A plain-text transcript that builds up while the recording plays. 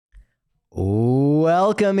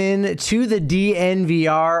welcome in to the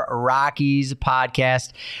DNVR Rockies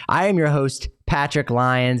podcast. I am your host, Patrick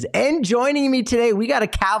Lyons, and joining me today, we got a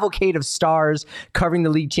cavalcade of stars covering the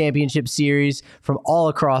League Championship Series from all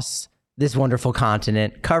across this wonderful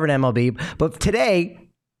continent, covered MLB. But today,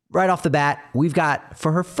 right off the bat, we've got,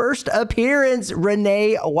 for her first appearance,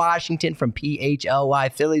 Renee Washington from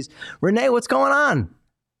PHLY Phillies. Renee, what's going on?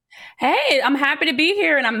 Hey, I'm happy to be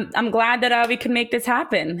here, and I'm glad that we can make this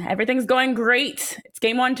happen. Everything's going great. It's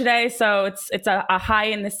game one today, so it's a high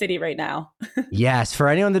in the city right now. Yes, for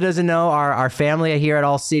anyone that doesn't know, our family here at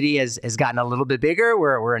All City has gotten a little bit bigger.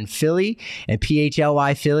 We're in Philly and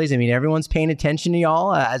PHLY Phillies. I mean, everyone's paying attention to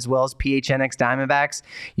y'all, as well as PHNX Diamondbacks.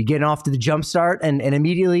 You're getting off to the jump start, and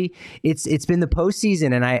immediately it's been the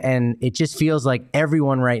postseason, and it just feels like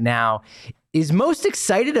everyone right now is most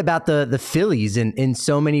excited about the Phillies in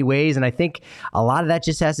so many ways. And I think a lot of that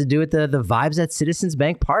just has to do with the vibes at Citizens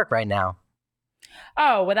Bank Park right now.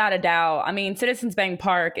 Oh, without a doubt. I mean, Citizens Bank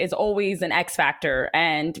Park is always an X factor,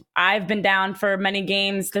 and I've been down for many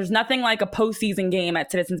games. There's nothing like a postseason game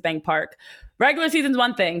at Citizens Bank Park. Regular season's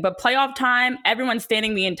one thing, but playoff time, everyone's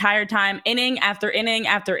standing the entire time, inning after inning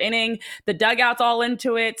after inning. The dugout's all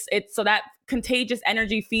into it. It's so that contagious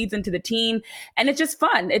energy feeds into the team, and it's just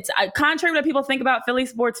fun. It's contrary to what people think about Philly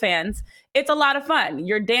sports fans. It's a lot of fun.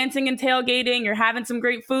 You're dancing and tailgating. You're having some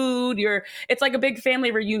great food. It's like a big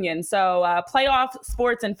family reunion. So playoff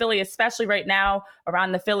sports in Philly, especially right now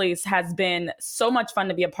around the Phillies, has been so much fun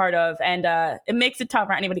to be a part of, and it makes it tough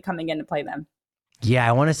for anybody coming in to play them. Yeah,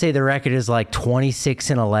 I want to say the record is like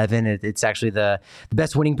 26-11. It's actually the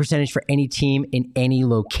best winning percentage for any team in any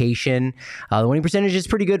location. The winning percentage is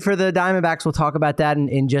pretty good for the Diamondbacks. We'll talk about that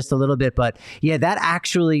in just a little bit. But yeah, that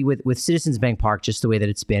actually with Citizens Bank Park, just the way that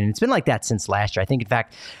it's been like that since last year. I think, in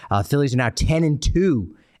fact, Phillies are now 10-2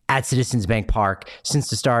 at Citizens Bank Park since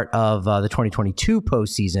the start of the 2022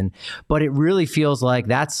 postseason. But it really feels like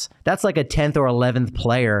that's like a 10th or 11th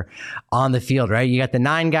player on the field, right? You got the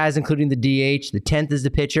 9 guys, including the DH, the 10th is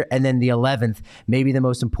the pitcher, and then the 11th, maybe the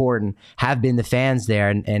most important, have been the fans there.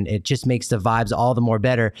 And it just makes the vibes all the more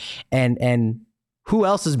better. And who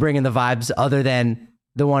else is bringing the vibes other than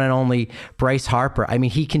the one and only Bryce Harper? I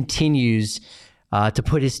mean, he continues to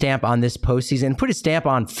put his stamp on this postseason and put his stamp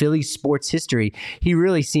on Philly sports history. He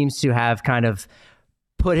really seems to have kind of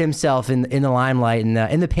put himself in the limelight and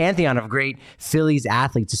in the pantheon of great Phillies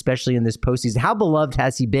athletes, especially in this postseason. How beloved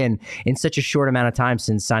has he been in such a short amount of time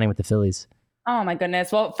since signing with the Phillies? Oh, my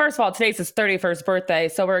goodness. Well, first of all, today's his 31st birthday,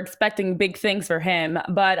 so we're expecting big things for him.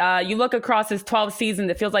 But you look across his 12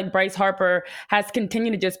 seasons, it feels like Bryce Harper has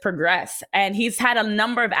continued to just progress. And he's had a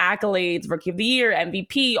number of accolades, Rookie of the Year,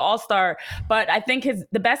 MVP, All-Star. But I think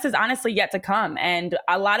the best is honestly yet to come. And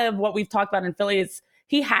a lot of what we've talked about in Philly is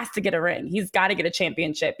he has to get a ring. He's got to get a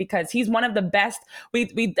championship because he's one of the best.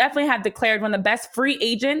 We definitely have declared one of the best free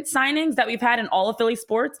agent signings that we've had in all of Philly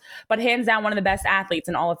sports, but hands down one of the best athletes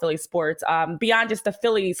in all of Philly sports, beyond just the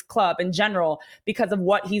Phillies club in general, because of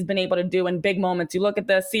what he's been able to do in big moments. You look at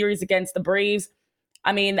the series against the Braves.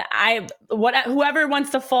 I mean, whoever wants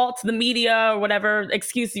to fault the media or whatever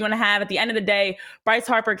excuse you want to have, at the end of the day, Bryce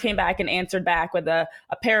Harper came back and answered back with a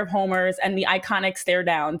pair of homers and the iconic stare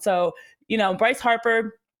down. So, Bryce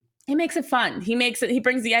Harper, he makes it fun. He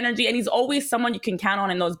brings the energy, and he's always someone you can count on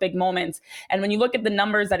in those big moments. And when you look at the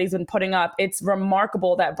numbers that he's been putting up, it's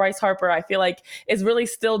remarkable that Bryce Harper, I feel like, is really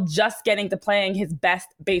still just getting to playing his best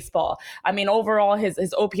baseball. I mean, overall, his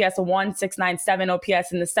OPS, a 1.697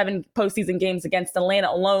 OPS in the 7 postseason games against Atlanta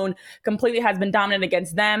alone, completely has been dominant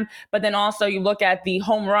against them. But then also you look at the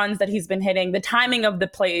home runs that he's been hitting, the timing of the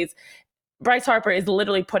plays. Bryce Harper is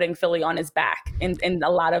literally putting Philly on his back in a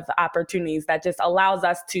lot of opportunities that just allows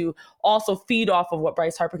us to also feed off of what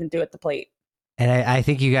Bryce Harper can do at the plate. And I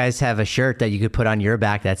think you guys have a shirt that you could put on your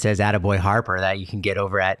back that says "Attaboy Harper" that you can get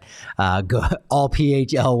over at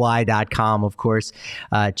allphly.com, of course.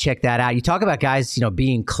 Check that out. You talk about guys,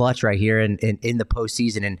 being clutch right here in the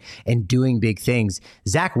postseason and doing big things.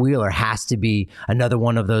 Zac Wheeler has to be another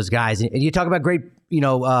one of those guys. And you talk about great,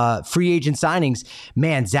 free agent signings.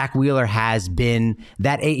 Man, Zac Wheeler has been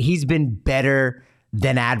he's been better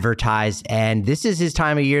than advertised, and this is his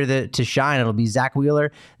time of year to shine. It'll be Zac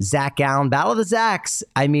Wheeler, Zac Gallen, battle of the Zacs.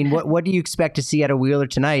 I mean, what do you expect to see out of Wheeler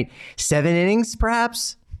tonight? 7 innings,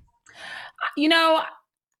 perhaps?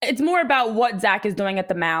 It's more about what Zac is doing at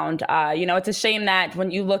the mound. It's a shame that when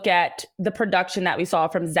you look at the production that we saw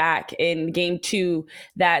from Zac in game 2,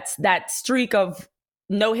 that streak of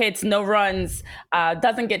no hits, no runs,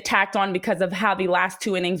 doesn't get tacked on because of how the last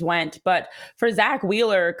 2 innings went. But for Zac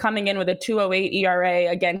Wheeler coming in with a 2.08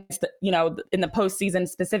 ERA against, in the postseason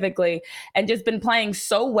specifically, and just been playing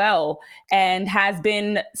so well and has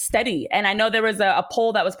been steady. And I know there was a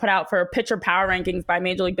poll that was put out for pitcher power rankings by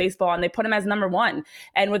Major League Baseball, and they put him as number 1.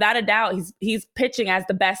 And without a doubt, he's pitching as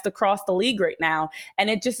the best across the league right now. And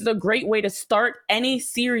it just is a great way to start any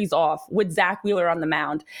series off with Zac Wheeler on the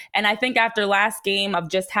mound. And I think after last game of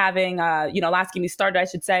just having, last game he started, I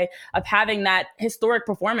should say, of having that historic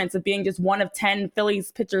performance of being just one of 10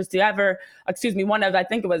 Phillies pitchers to ever, one of, I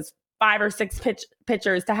think it was 5 or 6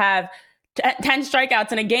 pitchers to have 10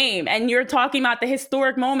 strikeouts in a game. And you're talking about the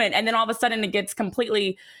historic moment. And then all of a sudden it gets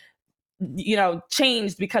completely,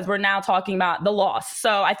 changed because we're now talking about the loss.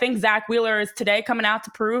 So I think Zac Wheeler is today coming out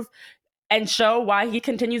to prove and show why he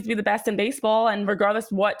continues to be the best in baseball. And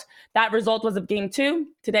regardless what that result was of game 2,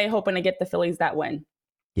 today hoping to get the Phillies that win.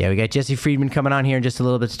 Yeah, we got Jesse Friedman coming on here in just a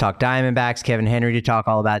little bit to talk Diamondbacks, Kevin Henry to talk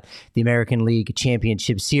all about the American League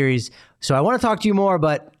Championship Series. So I want to talk to you more,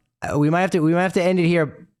 but we might have to end it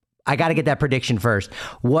here. I got to get that prediction first.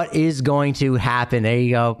 What is going to happen? There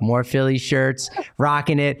you go. More Phillies shirts,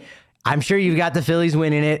 rocking it. I'm sure you've got the Phillies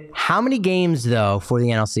winning it. How many games, though, for the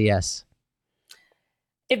NLCS?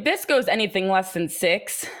 If this goes anything less than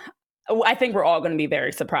 6, I think we're all going to be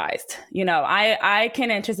very surprised. I can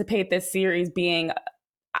anticipate this series being,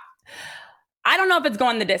 I don't know if it's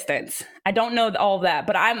going the distance. I don't know all of that,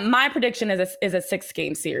 but my prediction is a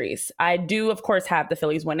 6-game series. I do, of course, have the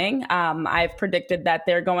Phillies winning. I've predicted that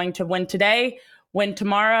they're going to win today, win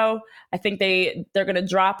tomorrow. I think they're going to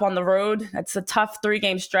drop on the road. That's a tough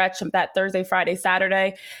 3-game stretch of that Thursday, Friday,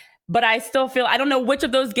 Saturday. But I still feel, I don't know which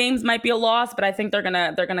of those games might be a loss, but I think they're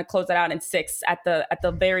gonna close it out in 6 at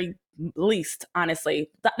the very least. Honestly,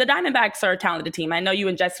 the Diamondbacks are a talented team. I know you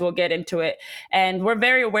and Jesse will get into it, and we're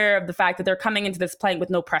very aware of the fact that they're coming into this playing with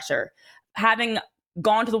no pressure. Having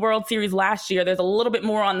gone to the World Series last year, there's a little bit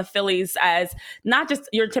more on the Phillies as not just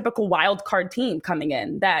your typical wild card team coming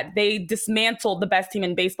in, that they dismantled the best team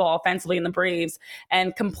in baseball offensively in the Braves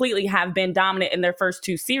and completely have been dominant in their first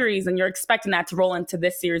 2 series. And you're expecting that to roll into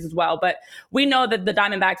this series as well. But we know that the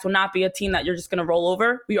Diamondbacks will not be a team that you're just going to roll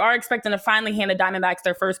over. We are expecting to finally hand the Diamondbacks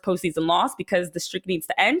their first postseason loss because the streak needs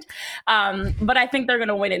to end. But I think they're going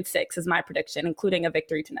to win in 6 is my prediction, including a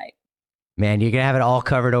victory tonight. Man, you're going to have it all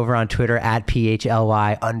covered over on Twitter at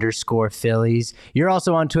PHLY_Phillies. You're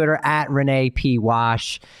also on Twitter at Renee P.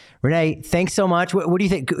 Wash. Renee, thanks so much. What do you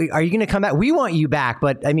think? Are you going to come back? We want you back,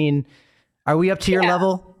 but I mean, are we up to your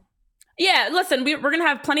level? Yeah, listen, we're going to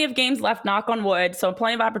have plenty of games left, knock on wood. So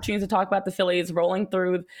plenty of opportunities to talk about the Phillies rolling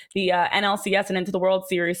through the NLCS and into the World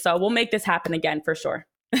Series. So we'll make this happen again for sure.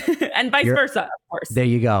 And vice versa, of course. There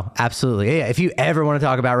you go. Absolutely. Yeah, if you ever want to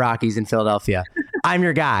talk about Rockies in Philadelphia, I'm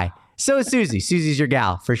your guy. So is Susie. Susie's your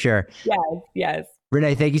gal for sure. Yes.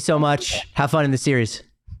 Renee, thank you so much. Have fun in the series.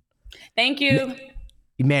 Thank you.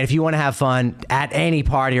 Man, if you want to have fun at any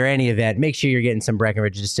party or any event, make sure you're getting some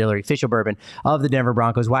Breckenridge Distillery, official bourbon of the Denver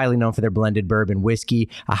Broncos, widely known for their blended bourbon whiskey,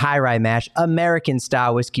 a high rye mash, American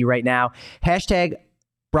style whiskey right now. Hashtag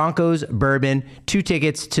Broncos Bourbon, 2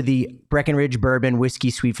 tickets to the Breckenridge Bourbon Whiskey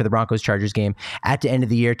Suite for the Broncos Chargers game at the end of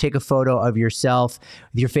the year. Take a photo of yourself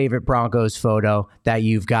with your favorite Broncos photo that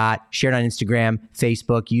you've got. Share it on Instagram,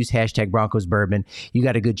 Facebook. Use hashtag Broncos Bourbon. You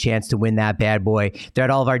got a good chance to win that bad boy. They're at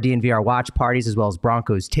all of our DNVR watch parties as well as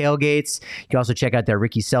Broncos tailgates. You can also check out their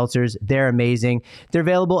Ricky Seltzers. They're amazing. They're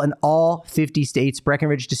available in all 50 states.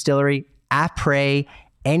 Breckenridge Distillery, après,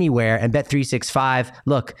 anywhere. And Bet365,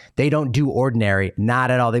 look, they don't do ordinary,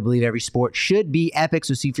 not at all. They believe every sport should be epic.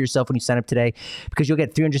 So see for yourself when you sign up today, because you'll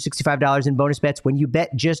get $365 in bonus bets when you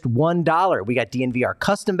bet just $1. We got DNVR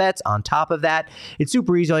custom bets on top of that. It's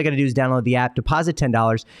super easy. All you got to do is download the app, deposit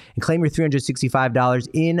 $10, and claim your $365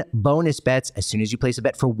 in bonus bets as soon as you place a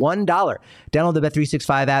bet for $1. Download the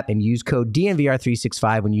Bet365 app and use code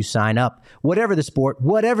DNVR365 when you sign up. Whatever the sport,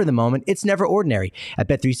 whatever the moment, it's never ordinary. At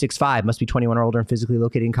Bet365, must be 21 or older and physically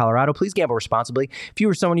located in Colorado. Please gamble responsibly. If you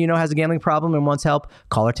or someone you know has a gambling problem and wants help,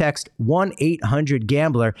 call or text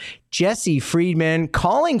 1-800-GAMBLER. Jesse Friedman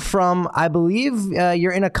calling from, I believe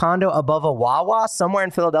you're in a condo above a Wawa somewhere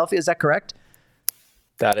in Philadelphia. Is that correct?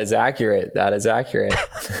 That is accurate.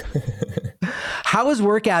 How was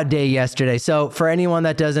workout day yesterday? So for anyone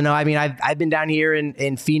that doesn't know, I mean, I've been down here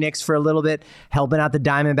in Phoenix for a little bit, helping out the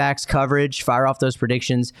Diamondbacks coverage, fire off those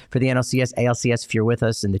predictions for the NLCS, ALCS if you're with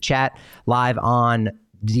us in the chat live on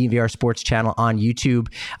DVR Sports channel on YouTube.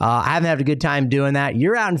 I haven't had a good time doing that.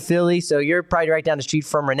 You're out in Philly, so you're probably right down the street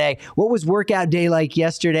from Renee. What was workout day like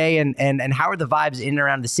yesterday, and how are the vibes in and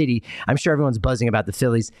around the city? I'm sure everyone's buzzing about the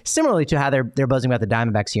Phillies, similarly to how they're buzzing about the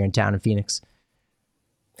Diamondbacks here in town in Phoenix.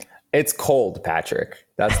 It's cold, Patrick.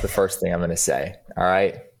 That's the first thing I'm going to say. All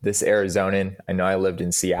right. This Arizonan, I know I lived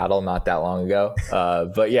in Seattle not that long ago.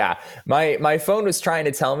 But yeah, my phone was trying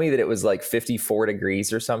to tell me that it was like 54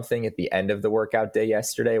 degrees or something at the end of the workout day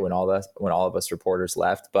yesterday when all of us reporters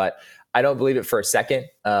left. But I don't believe it for a second.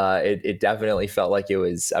 It definitely felt like it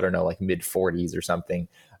was, I don't know, like mid 40s or something.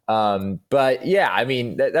 But yeah, I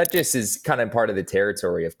mean, that just is kind of part of the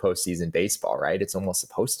territory of postseason baseball, right? It's almost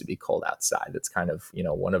supposed to be cold outside. That's kind of,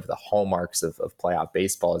 one of the hallmarks of playoff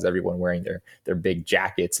baseball is everyone wearing their big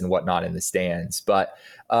jackets and whatnot in the stands. But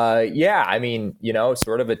yeah, I mean,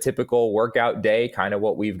 sort of a typical workout day, kind of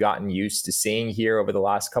what we've gotten used to seeing here over the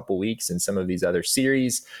last couple weeks in some of these other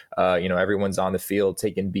series. Everyone's on the field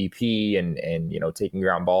taking BP and taking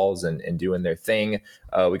ground balls and doing their thing.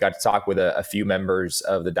 We got to talk with a few members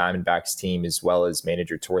of the Diamondbacks team, as well as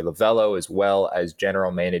manager Torey Lovullo, as well as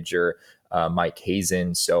general manager Mike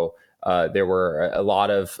Hazen. So there were a lot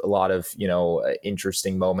of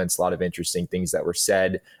interesting moments, a lot of interesting things that were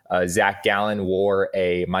said. Zac Gallen wore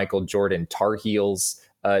a Michael Jordan Tar Heels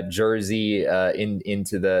jersey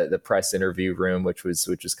into the press interview room, which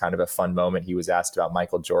was kind of a fun moment. He was asked about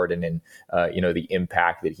Michael Jordan and the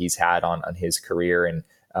impact that he's had on his career and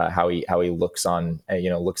how he looks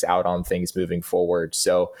out on things moving forward.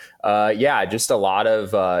 So yeah, just a lot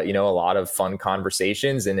of fun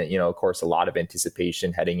conversations, and of course a lot of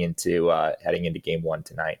anticipation heading into game one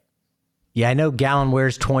tonight. Yeah, I know Gallen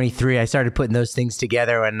wears 23. I started putting those things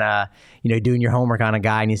together when, doing your homework on a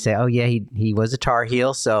guy and you say, oh, yeah, he was a Tar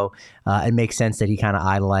Heel. So it makes sense that he kind of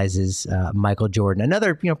idolizes Michael Jordan,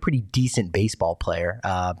 another, pretty decent baseball player.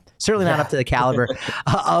 Certainly not up to the caliber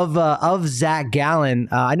of Zac Gallen.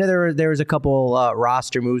 I know there was a couple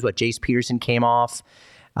roster moves. Jace Peterson came off.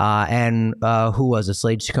 And who was it?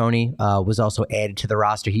 Slade Ciccone was also added to the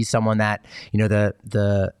roster. He's someone that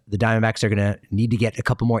the Diamondbacks are going to need to get a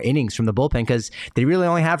couple more innings from the bullpen because they really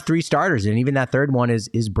only have three starters, and even that third one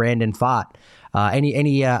is Brandon Pfaadt.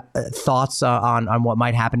 Any thoughts on what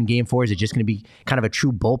might happen in Game 4? Is it just going to be kind of a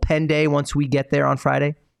true bullpen day once we get there on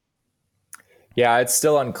Friday? Yeah, it's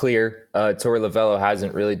still unclear. Torey Lovullo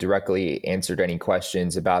hasn't really directly answered any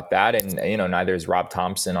questions about that. And, neither is Rob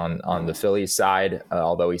Thompson on the Phillies side,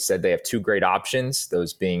 although he said they have two great options,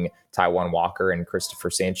 those being Taijuan Walker and Christopher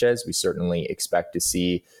Sanchez. We certainly expect to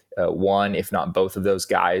see one, if not both of those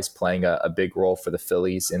guys playing a big role for the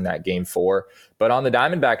Phillies in that Game 4. But on the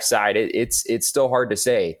Diamondback side, it's still hard to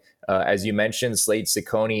say. As you mentioned, Slade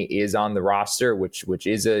Ciccone is on the roster, which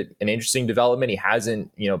is an interesting development. He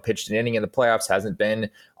hasn't, pitched an inning in the playoffs, hasn't been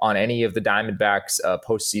on any of the Diamondbacks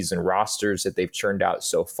postseason rosters that they've churned out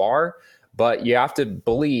so far. But you have to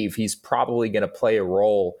believe he's probably going to play a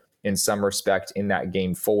role in some respect in that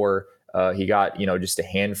Game 4. He got, just a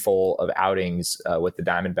handful of outings with the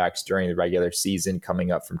Diamondbacks during the regular season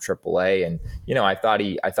coming up from AAA. And, I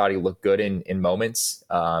thought he looked good in moments.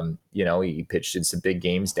 He pitched in some big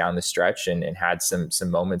games down the stretch and had some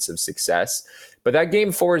moments of success. But that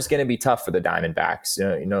Game 4 is going to be tough for the Diamondbacks.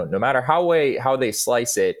 No matter how they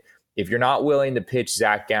slice it, if you're not willing to pitch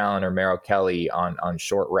Zac Gallen or Merrill Kelly on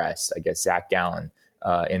short rest, I guess Zac Gallen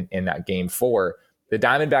in that Game 4, the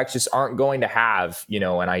Diamondbacks just aren't going to have,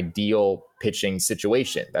 an ideal pitching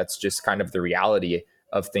situation. That's just kind of the reality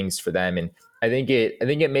of things for them. And I think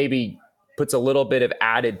it maybe puts a little bit of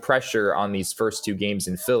added pressure on these first two games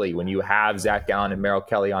in Philly. When you have Zac Gallen and Merrill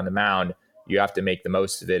Kelly on the mound, you have to make the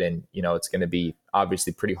most of it. And, it's going to be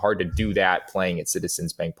obviously pretty hard to do that playing at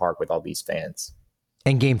Citizens Bank Park with all these fans.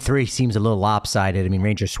 And Game 3 seems a little lopsided. I mean,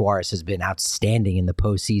 Ranger Suarez has been outstanding in the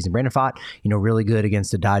postseason. Brandon Pfaadt, really good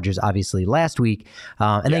against the Dodgers, obviously, last week.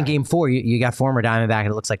 Then Game 4, you got former Diamondback, and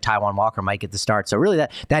it looks like Taijuan Walker might get the start. So really,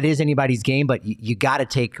 that is anybody's game, but you got to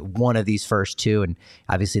take one of these first two, and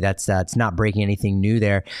obviously that's not breaking anything new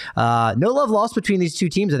there. No love lost between these two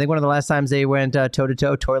teams. I think one of the last times they went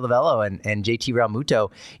toe-to-toe, Torey Lovullo and JT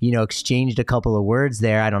Realmuto, exchanged a couple of words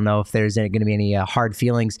there. I don't know if there's going to be any hard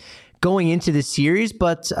feelings going into the series,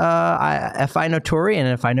 but if I know Torey and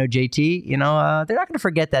if I know JT, they're not going to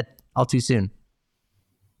forget that all too soon.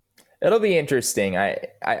 It'll be interesting.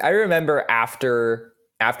 I remember after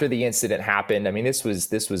the incident happened. I mean, this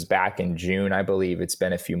was back in June, I believe. It's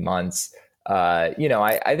been a few months. I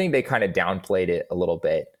think they kind of downplayed it a little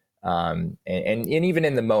bit. And even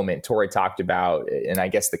in the moment, Torey talked about, and I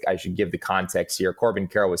guess I should give the context here. Corbin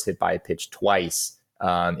Carroll was hit by a pitch twice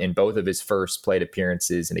in both of his first plate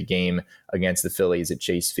appearances in a game against the Phillies at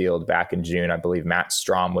Chase Field back in June. I believe Matt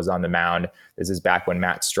Strahm was on the mound. This is back when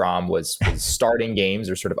Matt Strahm was starting games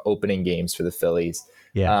or sort of opening games for the Phillies.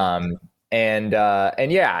 Yeah.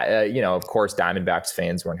 Of course, Diamondbacks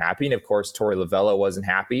fans weren't happy. And of course, Torey Lovullo wasn't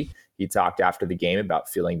happy. He talked after the game about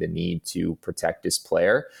feeling the need to protect his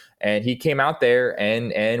player. And he came out there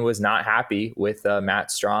and was not happy with Matt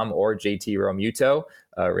Strahm or JT Realmuto.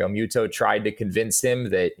 Realmuto tried to convince him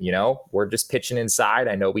that, we're just pitching inside.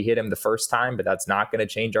 I know we hit him the first time, but that's not going to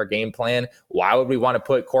change our game plan. Why would we want to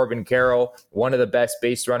put Corbin Carroll, one of the best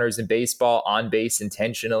base runners in baseball, on base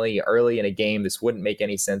intentionally early in a game? This wouldn't make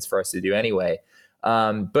any sense for us to do anyway.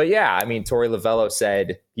 Torey Lovullo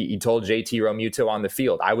said he told JT Realmuto on the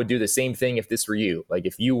field, I would do the same thing if this were you. Like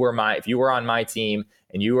if you were on my team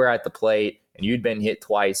and you were at the plate and you'd been hit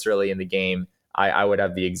twice early in the game, I would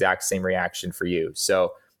have the exact same reaction for you.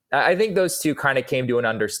 So I think those two kind of came to an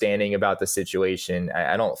understanding about the situation.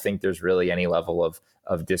 I don't think there's really any level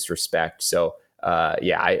of disrespect. So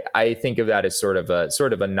I think of that as sort of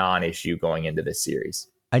a non-issue going into this series.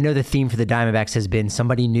 I know the theme for the Diamondbacks has been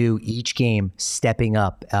somebody new each game stepping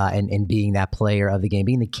up and being that player of the game,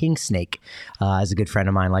 being the king snake, as a good friend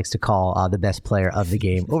of mine likes to call the best player of the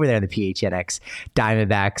game over there in the PHNX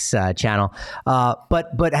Diamondbacks channel.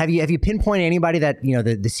 But have you pinpointed anybody that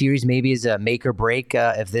the series maybe is a make or break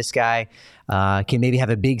if this guy can maybe have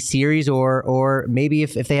a big series or maybe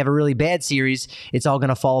if they have a really bad series, it's all going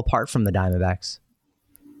to fall apart from the Diamondbacks?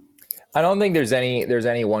 I don't think there's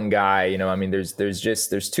any one guy,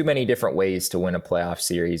 there's too many different ways to win a playoff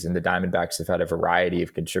series, and the Diamondbacks have had a variety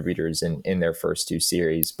of contributors in their first two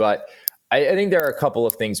series. But I think there are a couple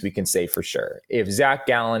of things we can say for sure. If Zac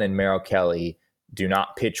Gallen and Merrill Kelly do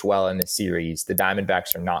not pitch well in the series, the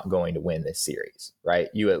Diamondbacks are not going to win this series, right?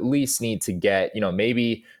 You at least need to get,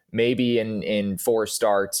 maybe in four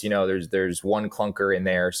starts, there's one clunker in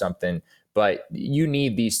there or something. But you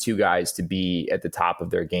need these two guys to be at the top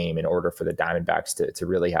of their game in order for the Diamondbacks to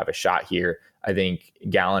really have a shot here. I think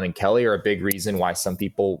Gallen and Kelly are a big reason why some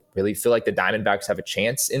people really feel like the Diamondbacks have a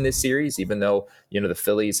chance in this series, even though, the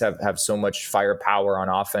Phillies have so much firepower on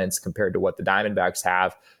offense compared to what the Diamondbacks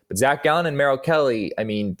have. But Zac Gallen and Merrill Kelly,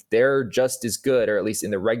 they're just as good, or at least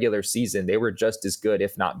in the regular season, they were just as good,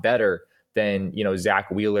 if not better, than, Zach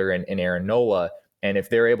Wheeler and Aaron Nola. And if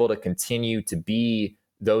they're able to continue to be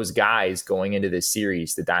those guys going into this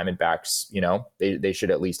series, the Diamondbacks, they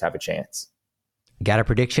should at least have a chance. Got a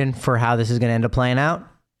prediction for how this is going to end up playing out?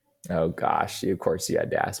 Oh gosh, of course you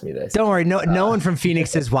had to ask me this. Don't worry, no one from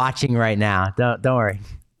Phoenix is watching right now. Don't worry.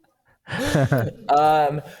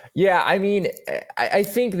 I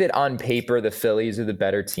think that on paper the Phillies are the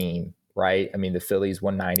better team, right? The Phillies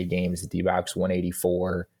won 90 games, the D-backs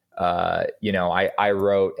 184. I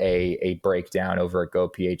wrote a breakdown over at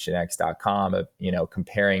gophnx.com of,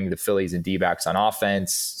 comparing the Phillies and D-backs on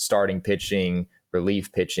offense, starting pitching,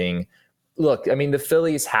 relief pitching. Look, the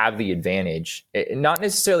Phillies have the advantage, not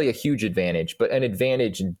necessarily a huge advantage, but an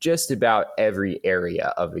advantage in just about every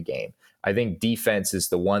area of the game. I think defense is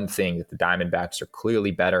the one thing that the Diamondbacks are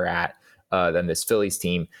clearly better at than this Phillies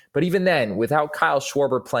team. But even then, without Kyle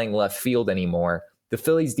Schwarber playing left field anymore, the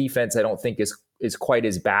Phillies defense, I don't think is quite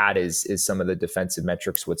as bad as some of the defensive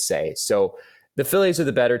metrics would say. So the Phillies are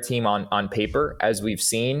the better team on paper, as we've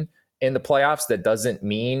seen in the playoffs. That doesn't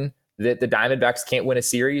mean that the Diamondbacks can't win a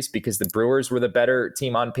series, because the Brewers were the better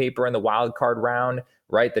team on paper in the wild card round,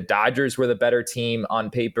 right? The Dodgers were the better team on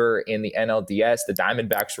paper in the NLDS. The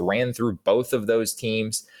Diamondbacks ran through both of those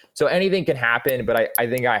teams. So anything can happen, but I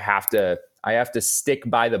think I have to stick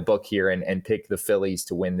by the book here and pick the Phillies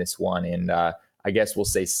to win this one. And I guess we'll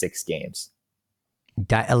say 6 games.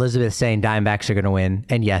 Elizabeth saying Diamondbacks are going to win,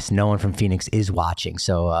 and yes, no one from Phoenix is watching,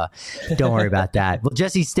 so don't worry about that. Well,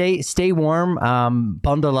 Jesse, stay warm,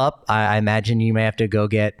 bundle up. I imagine you may have to go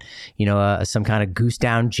get some kind of goose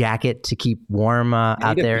down jacket to keep warm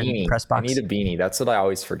out there in the press box. I need a beanie. That's what I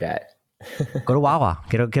always forget. Go to Wawa.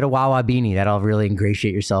 Get a Wawa beanie. That'll really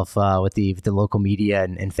ingratiate yourself with the local media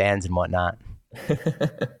and fans and whatnot.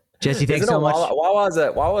 Jesse, thanks so much.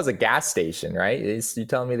 Wawa's a gas station, right? You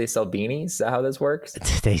telling me they sell beanies? Is that how this works?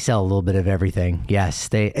 They sell a little bit of everything. Yes,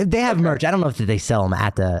 they have merch. I don't know if they sell them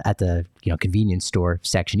at the convenience store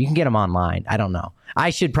section. You can get them online. I don't know.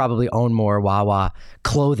 I should probably own more Wawa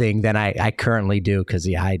clothing than I currently do, because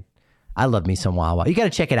I love me some Wawa. You got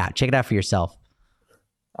to check it out. Check it out for yourself.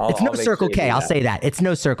 It's no Circle K. I'll say that. It's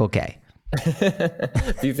no Circle K.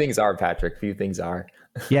 Few things are, Patrick. Few things are.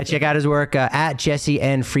 Yeah, check out his work at Jesse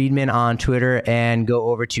N. Friedman on Twitter, and go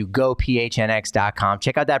over to gophnx.com.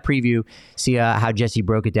 Check out that preview, see how Jesse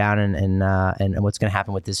broke it down and what's going to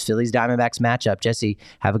happen with this Phillies Diamondbacks matchup. Jesse,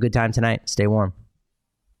 have a good time tonight. Stay warm.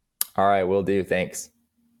 All right, will do. Thanks.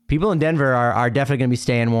 People in Denver are definitely going to be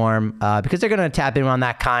staying warm because they're going to tap in on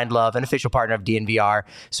that Kind Love, an official partner of DNVR.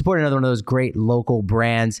 Support another one of those great local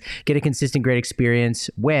brands. Get a consistent, great experience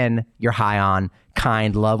when you're high on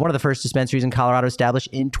Kind Love, one of the first dispensaries in Colorado established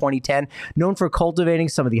in 2010, known for cultivating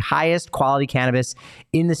some of the highest quality cannabis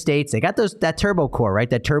in the States. They got that turbo core, right?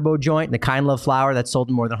 That turbo joint, the Kind Love flower that's sold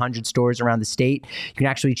in more than 100 stores around the state. You can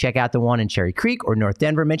actually check out the one in Cherry Creek or North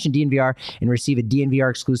Denver. Mention DNVR and receive a DNVR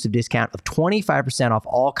exclusive discount of 25% off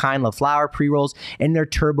all Kind Love flower, pre-rolls, and their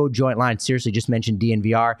turbo joint line. Seriously, just mention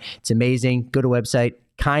DNVR. It's amazing. Go to website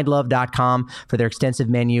kindlove.com for their extensive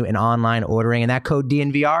menu and online ordering. And that code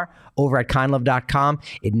DNVR over at kindlove.com,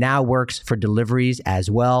 it now works for deliveries as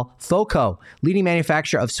well. FOCO, leading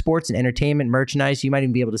manufacturer of sports and entertainment merchandise. You might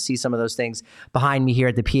even be able to see some of those things behind me here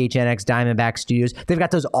at the PHNX Diamondback Studios. They've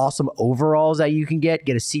got those awesome overalls that you can get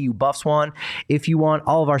a CU Buffs one if you want.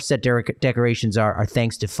 All of our set decorations are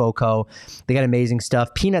thanks to FOCO. They got amazing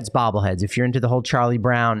stuff. Peanuts bobbleheads. If you're into the whole Charlie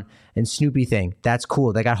Brown and Snoopy thing, that's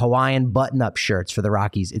cool. They got Hawaiian button-up shirts for the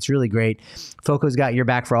Rockies. It's really great. FOCO's got your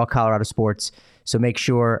back for all Colorado sports. So make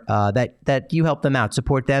sure that you help them out.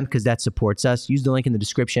 Support them because that supports us. Use the link in the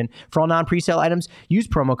description. For all non-presale items, use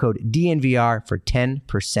promo code DNVR for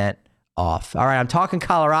 10% off. All right, I'm talking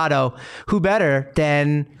Colorado. Who better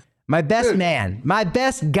than my best man, my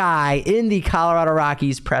best guy in the Colorado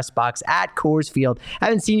Rockies press box at Coors Field. I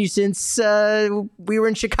haven't seen you since we were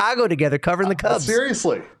in Chicago together covering the Cubs.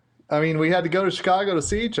 Seriously. I mean, we had to go to Chicago to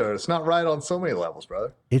see each other. It's not right on so many levels,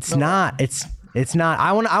 brother. It's not. It's not.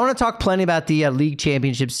 I want to talk plenty about the League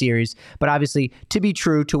Championship Series, but obviously, to be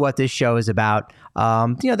true to what this show is about,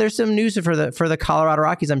 there's some news for the Colorado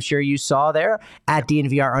Rockies. I'm sure you saw there at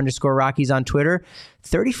DNVR_Rockies on Twitter.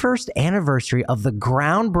 31st anniversary of the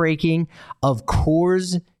groundbreaking of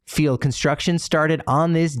Coors Field. Construction started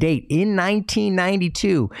on this date in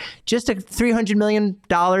 1992. Just a $300 million.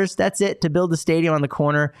 That's it to build the stadium on the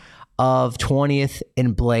corner of 20th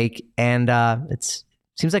and Blake, and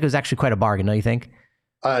seems like it was actually quite a bargain, don't you think?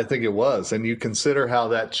 I think it was. And you consider how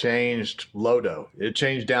that changed Lodo. It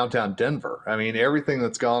changed downtown Denver. I mean, everything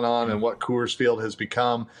that's gone on and what Coors Field has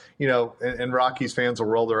become, and Rockies fans will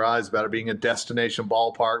roll their eyes about it being a destination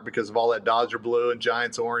ballpark because of all that Dodger blue and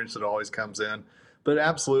Giants orange that always comes in. But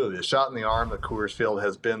absolutely, a shot in the arm that Coors Field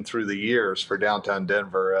has been through the years for downtown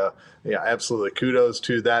Denver. Absolutely. Kudos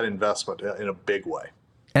to that investment in a big way.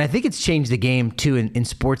 And I think it's changed the game, too, in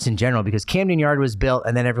sports in general, because Camden Yard was built,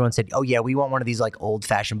 and then everyone said, oh, yeah, we want one of these like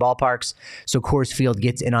old-fashioned ballparks. So Coors Field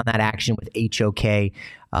gets in on that action with HOK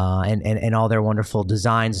and all their wonderful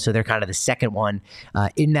designs. So they're kind of the second one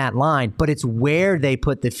in that line. But it's where they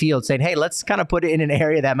put the field, saying, hey, let's kind of put it in an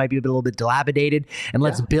area that might be a little bit dilapidated, and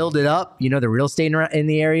let's build it up. The real estate in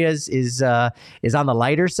the areas is on the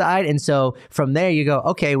lighter side. And so from there you go,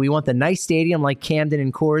 okay, we want the nice stadium like Camden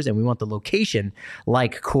and Coors, and we want the location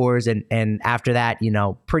like Coors. And after that,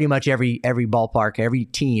 pretty much every ballpark, every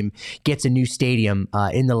team gets a new stadium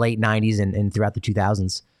in the late 90s and throughout the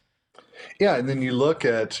 2000s. Yeah, and then you look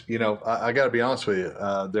at, I got to be honest with you,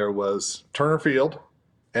 there was Turner Field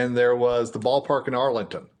and there was the ballpark in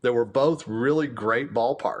Arlington. They were both really great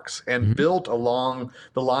ballparks and built along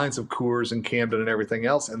the lines of Coors and Camden and everything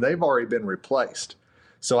else, and they've already been replaced.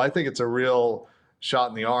 So I think it's a real shot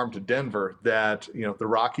in the arm to Denver that, the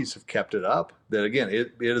Rockies have kept it up, that, again,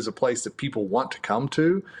 it is a place that people want to come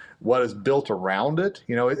to. What is built around it,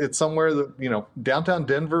 it's somewhere that, downtown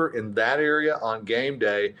Denver in that area on game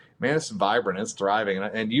day, man, it's vibrant, it's thriving.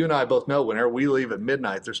 And you and I both know whenever we leave at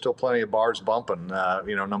midnight, there's still plenty of bars bumping,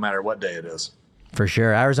 no matter what day it is. For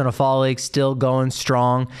sure. Arizona Fall League still going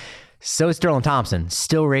strong. So is Sterling Thompson,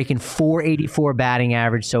 still raking .484 batting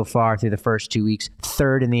average so far through the first 2 weeks,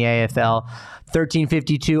 third in the AFL,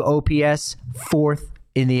 1352 OPS, fourth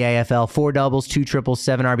in the AFL, 4 doubles, 2 triples,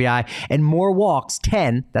 7 RBI, and more walks,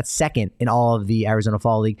 10, that's second in all of the Arizona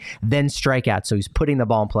Fall League, then strikeouts. So he's putting the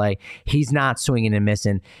ball in play. He's not swinging and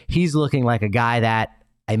missing. He's looking like a guy that,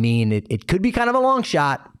 it could be kind of a long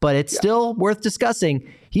shot, but it's still worth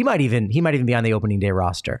discussing. He might even be on the opening day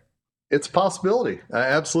roster. It's a possibility.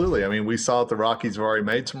 Absolutely. We saw that the Rockies have already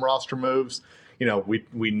made some roster moves.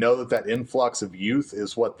 We know that influx of youth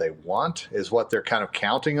is what they want, is what they're kind of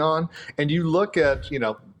counting on. And you look at,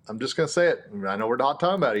 I'm just going to say it. I know we're not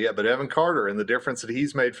talking about it yet, but Evan Carter and the difference that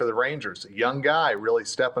he's made for the Rangers, a young guy really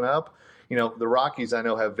stepping up. The Rockies, I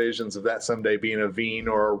know, have visions of that someday being a Veen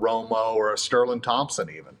or a Romo or a Sterling Thompson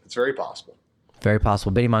even. It's very possible. Very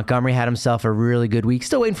possible. Benny Montgomery had himself a really good week.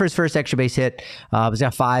 Still waiting for his first extra base hit. He's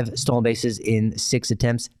got 5 stolen bases in 6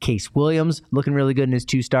 attempts. Case Williams looking really good in his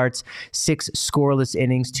 2 starts. 6 scoreless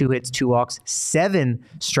innings, 2 hits, 2 walks, 7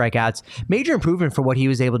 strikeouts. Major improvement for what he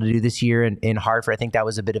was able to do this year in Hartford. I think that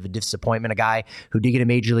was a bit of a disappointment. A guy who did get a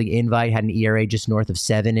major league invite, had an ERA just north of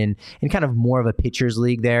 7 in kind of more of a pitcher's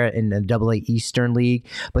league there in a Double-A Eastern League,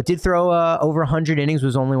 but did throw over 100 innings,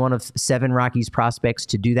 was only one of 7 Rockies prospects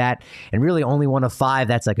to do that, and really only one of 5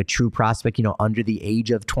 that's like a true prospect, under the age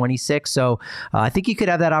of 26. So I think he could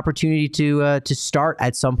have that opportunity to start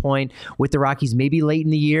at some point with the Rockies, maybe late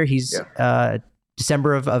in the year. He's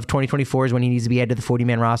December of 2024 is when he needs to be added to the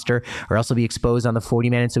 40-man roster, or else he'll be exposed on the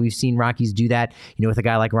 40-man. And so we've seen Rockies do that, with a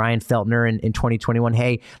guy like Ryan Feltner in 2021.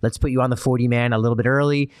 Hey, let's put you on the 40-man a little bit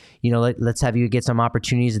early. Let's have you get some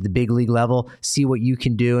opportunities at the big league level, see what you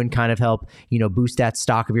can do, and kind of help, boost that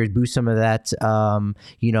stock of yours, boost some of that,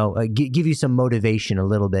 give you some motivation a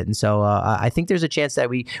little bit. And so I think there's a chance that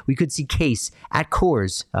we could see Case at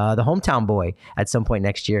Coors, the hometown boy, at some point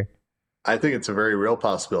next year. I think it's a very real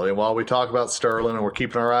possibility. And while we talk about Sterling and we're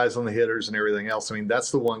keeping our eyes on the hitters and everything else, I mean,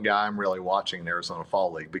 that's the one guy I'm really watching in Arizona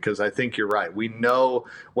Fall League, because I think you're right. We know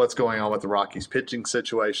what's going on with the Rockies pitching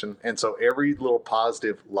situation. And so every little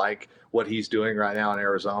positive, like what he's doing right now in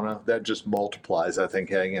Arizona, that just multiplies, I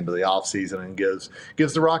think, heading into the offseason, and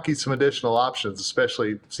gives the Rockies some additional options,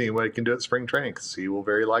 especially seeing what he can do at spring training, because he will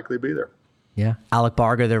very likely be there. Yeah. Alec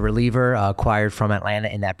Barger, the reliever, acquired from Atlanta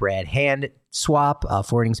in that Brad Hand swap.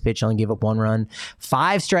 4 innings pitched, only gave up 1 run.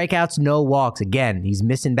 5 strikeouts, no walks. Again, he's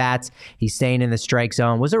missing bats. He's staying in the strike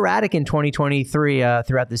zone. Was erratic in 2023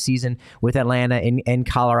 throughout the season with Atlanta and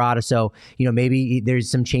Colorado. So, maybe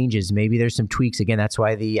there's some changes. Maybe there's some tweaks. Again, that's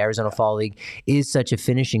why the Arizona Fall League is such a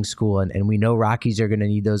finishing school. And we know Rockies are going to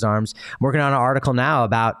need those arms. I'm working on an article now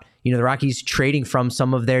about the Rockies trading from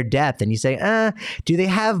some of their depth. And you say, do they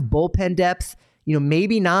have bullpen depth?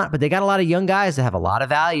 Maybe not, but they got a lot of young guys that have a lot of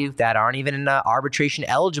value that aren't even arbitration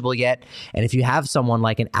eligible yet. And if you have someone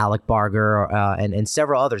like an Alec Barger and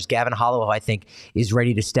several others, Gavin Holloway, I think, is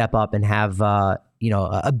ready to step up and have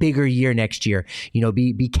a bigger year next year,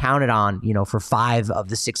 be counted on, for 5 of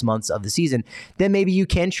the 6 months of the season, then maybe you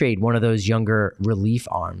can trade one of those younger relief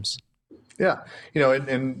arms. Yeah.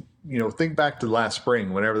 Think back to last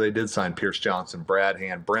spring, whenever they did sign Pierce Johnson, Brad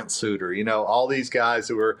Hand, Brent Suter, all these guys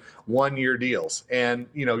who were 1-year deals. And,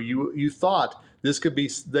 you thought they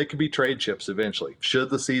could be trade chips eventually. Should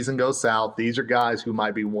the season go south, these are guys who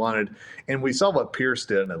might be wanted. And we saw what Pierce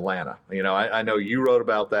did in Atlanta. I know you wrote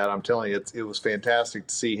about that. I'm telling you, it was fantastic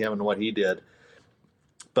to see him and what he did.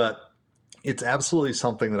 But it's absolutely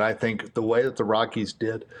something that I think the way that the Rockies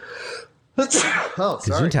did –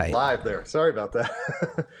 sorry, live there. Sorry about that.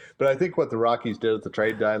 But I think what the Rockies did at the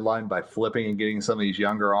trade deadline by flipping and getting some of these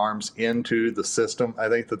younger arms into the system, I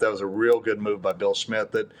think that was a real good move by Bill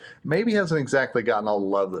Schmidt that maybe hasn't exactly gotten all the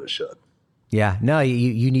love that it should. Yeah, no,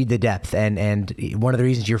 you need the depth, and one of the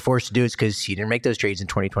reasons you're forced to do it is because you didn't make those trades in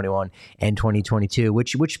 2021 and 2022,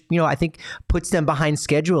 which I think puts them behind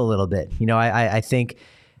schedule a little bit. I think.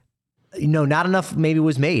 Not enough maybe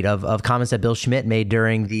was made of comments that Bill Schmidt made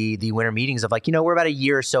during the winter meetings of we're about a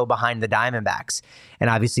year or so behind the Diamondbacks. And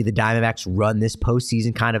obviously the Diamondbacks run this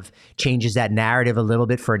postseason kind of changes that narrative a little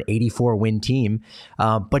bit for an 84-win team.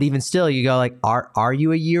 But even still, you go are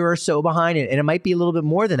you a year or so behind? And it might be a little bit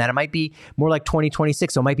more than that. It might be more like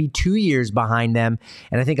 2026. So it might be 2 years behind them.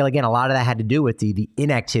 And I think, again, a lot of that had to do with the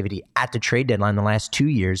inactivity at the trade deadline the last 2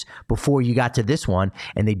 years before you got to this one,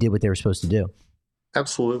 and they did what they were supposed to do.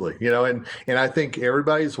 Absolutely. And I think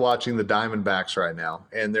everybody's watching the Diamondbacks right now,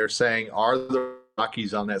 and they're saying, are the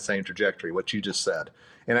Rockies on that same trajectory, what you just said?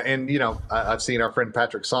 And I've seen our friend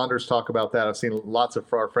Patrick Saunders talk about that. I've seen lots of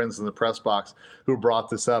our friends in the press box who brought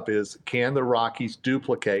this up is, can the Rockies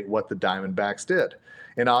duplicate what the Diamondbacks did?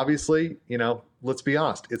 And obviously, let's be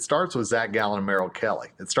honest, it starts with Zac Gallen and Merrill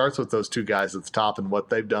Kelly. It starts with those 2 guys at the top and what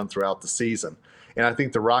they've done throughout the season. And I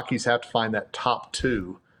think the Rockies have to find that top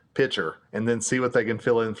 2 pitcher and then see what they can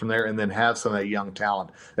fill in from there, and then have some of that young talent.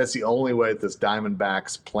 That's the only way that this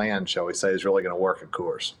Diamondbacks plan, shall we say, is really going to work at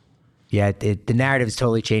Coors. Yeah, the narrative has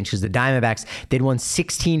totally changed because the Diamondbacks, they'd won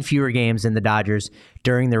 16 fewer games than the Dodgers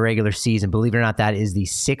during the regular season. Believe it or not, that is the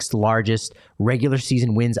 6th largest regular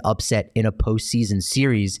season wins upset in a postseason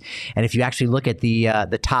series. And if you actually look at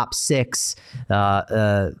the top 6,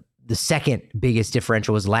 the second biggest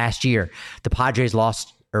differential was last year. The Padres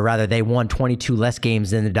lost, or rather they won 22 less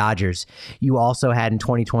games than the Dodgers. You also had in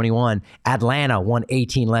 2021, Atlanta won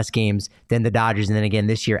 18 less games than the Dodgers. And then again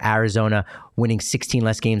this year, Arizona winning 16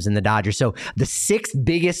 less games than the Dodgers. So the 6th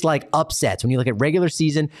biggest upsets, when you look at regular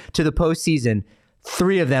season to the postseason,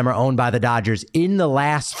 3 of them are owned by the Dodgers in the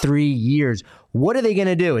last 3 years. What are they going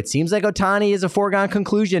to do? It seems like Ohtani is a foregone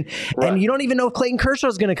conclusion, and you don't even know if Clayton Kershaw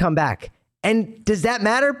is going to come back. And does that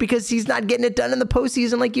matter? Because he's not getting it done in the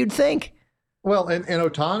postseason like you'd think. Well, and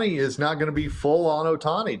Ohtani is not going to be full on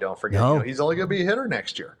Ohtani. Don't forget, No. he's only going to be a hitter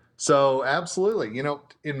next year. So absolutely,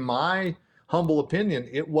 in my humble opinion,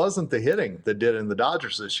 it wasn't the hitting that did in the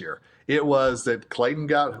Dodgers this year. It was that Clayton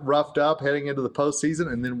got roughed up heading into the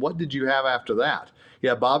postseason, and then what did you have after that?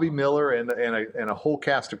 Yeah, Bobby Miller and a whole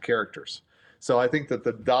cast of characters. So I think that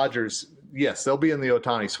the Dodgers, yes, they'll be in the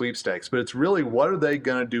Ohtani sweepstakes, but it's really what are they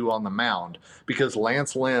going to do on the mound? Because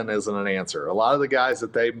Lance Lynn isn't an answer. A lot of the guys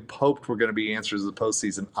that they hoped were going to be answers in the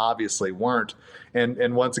postseason obviously weren't.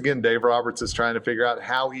 And once again, Dave Roberts is trying to figure out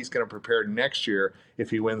how he's going to prepare next year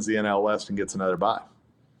if he wins the NL West and gets another bye.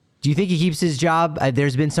 Do you think he keeps his job?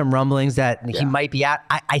 There's been some rumblings that he might be out.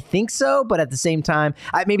 I think so, but at the same time,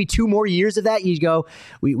 maybe 2 more years of that, you go,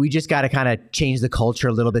 we just got to kind of change the culture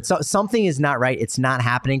a little bit. So something is not right. It's not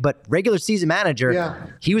happening. But regular season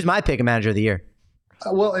manager, he was my pick of manager of the year.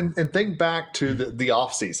 Well, and think back to the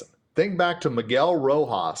offseason. Think back to Miguel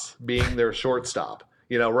Rojas being their shortstop.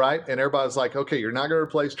 Right? And everybody's like, okay, you're not going to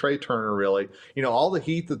replace Trey Turner, really. All the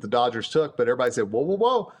heat that the Dodgers took, but everybody said,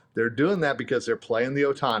 whoa. They're doing that because they're playing the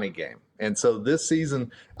Ohtani game. And so this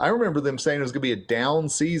season, I remember them saying it was going to be a down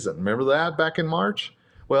season. Remember that back in March?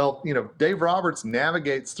 Well, Dave Roberts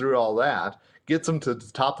navigates through all that, gets them to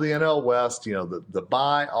the top of the NL West, the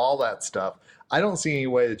bye, all that stuff. I don't see any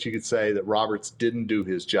way that you could say that Roberts didn't do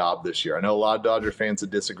his job this year. I know a lot of Dodger fans that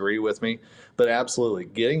disagree with me, but absolutely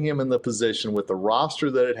getting him in the position with the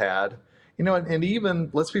roster that it had, and even,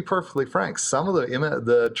 let's be perfectly frank, some of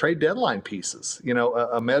the trade deadline pieces,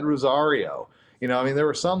 Ahmed Rosario, there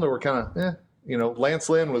were some that were kind of, Lance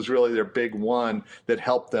Lynn was really their big one that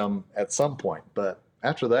helped them at some point. But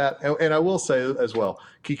after that, and I will say as well,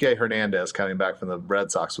 Kike Hernandez coming back from the Red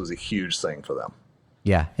Sox was a huge thing for them.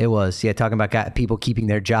 Yeah, it was. Yeah, talking about people keeping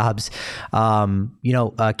their jobs. Kim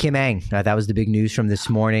Ng, that was the big news from this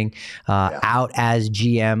morning, out as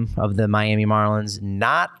GM of the Miami Marlins,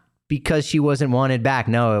 not because she wasn't wanted back.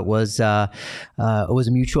 No, it was a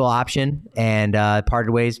mutual option, and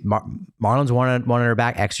parted ways. Marlins wanted her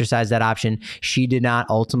back, exercised that option. She did not.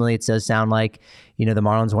 Ultimately, it does sound like the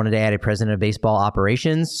Marlins wanted to add a president of baseball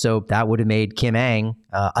operations, so that would have made Kim Ng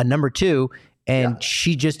a number 2, and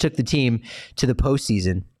she just took the team to the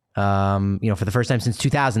postseason. For the first time since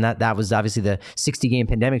 2000. That was obviously the 60-game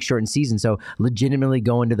pandemic shortened season, so legitimately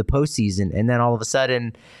going to the postseason, and then all of a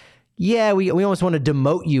sudden. Yeah, we almost want to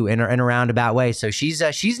demote you in a roundabout way. So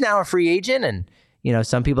she's now a free agent, and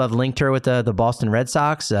some people have linked her with the Boston Red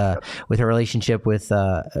Sox, with her relationship with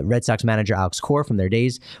Red Sox manager Alex Cora from their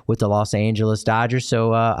days with the Los Angeles Dodgers.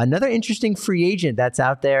 So another interesting free agent that's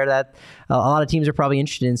out there that a lot of teams are probably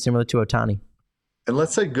interested in, similar to Ohtani. And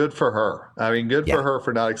let's say good for her. I mean, good for her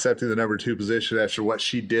for not accepting the number 2 position after what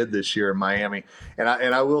she did this year in Miami. And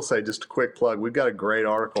I will say, just a quick plug, we've got a great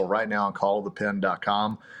article right now on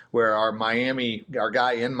callthepen.com where our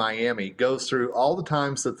guy in Miami goes through all the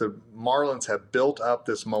times that the Marlins have built up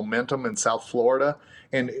this momentum in South Florida,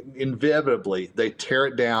 and inevitably they tear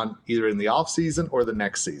it down either in the offseason or the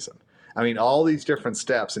next season. I mean, all these different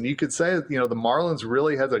steps. And you could say, the Marlins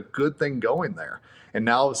really has a good thing going there. And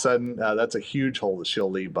now all of a sudden, that's a huge hole that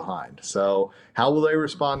she'll leave behind. So how will they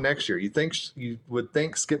respond next year? You would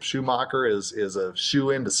think Skip Schumacher is a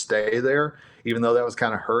shoe-in to stay there, even though that was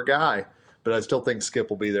kind of her guy. But I still think Skip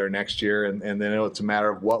will be there next year. And then it's a matter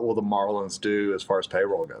of what will the Marlins do as far as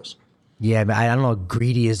payroll goes. Yeah, I don't know if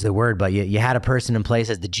greedy is the word, but you had a person in place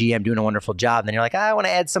as the GM doing a wonderful job. And then you're like, I want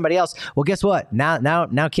to add somebody else. Well, guess what?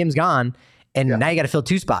 Now Kim's gone. And now you got to fill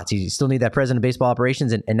 2 spots. You still need that president of baseball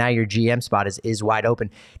operations, and now your GM spot is wide open.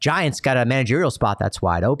 Giants got a managerial spot that's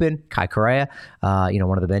wide open. Kai Correa,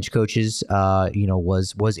 one of the bench coaches,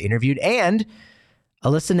 was interviewed, and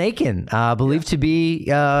Alyssa Nakin, believed to be,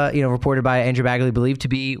 reported by Andrew Bagley, believed to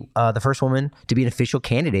be the first woman to be an official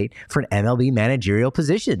candidate for an MLB managerial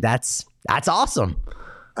position. That's awesome.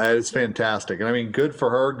 It's fantastic. And I mean, good for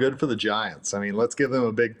her, good for the Giants. I mean, let's give them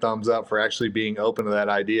a big thumbs up for actually being open to that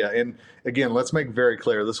idea. And again, let's make very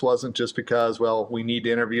clear, this wasn't just because, we need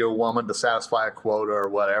to interview a woman to satisfy a quota or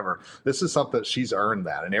whatever. This is something that she's earned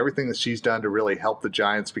that. And everything that she's done to really help the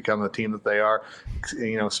Giants become the team that they are,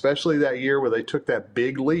 especially that year where they took that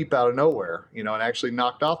big leap out of nowhere, and actually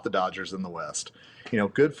knocked off the Dodgers in the West.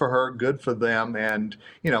 Good for her, good for them. And,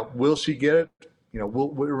 will she get it? It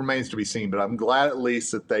remains to be seen, but I'm glad at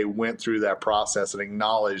least that they went through that process and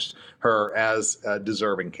acknowledged her as a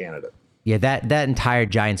deserving candidate. Yeah, that entire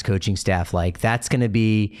Giants coaching staff, like that's going to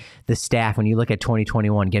be the staff when you look at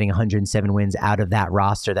 2021, getting 107 wins out of that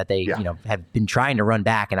roster that they, have been trying to run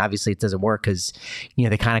back. And obviously it doesn't work because,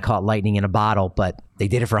 they kind of caught lightning in a bottle, but they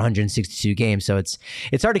did it for 162 games. So it's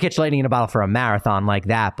hard to catch lightning in a bottle for a marathon like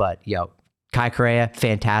that. But, Kai Correa,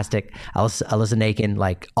 fantastic. Alyssa Nakin,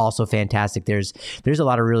 like also fantastic. There's a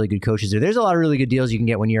lot of really good coaches there. There's a lot of really good deals you can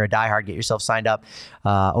get when you're a diehard. Get yourself signed up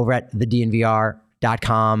over at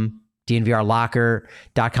thednvr.com.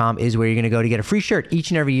 DNVRlocker.com is where you're going to go to get a free shirt each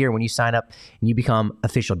and every year when you sign up and you become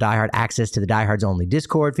official diehard. Access to the diehards only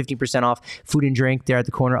Discord, 15% off food and drink there at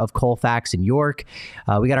the corner of Colfax and York.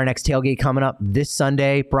 We got our next tailgate coming up this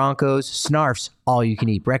Sunday. Broncos, Snarfs, all you can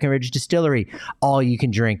eat. Breckenridge Distillery, all you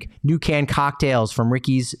can drink. New canned cocktails from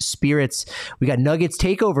Ricky's Spirits. We got Nuggets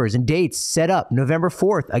takeovers and dates set up November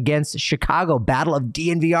 4th against Chicago. Battle of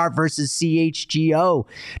DNVR versus CHGO.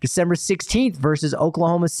 December 16th versus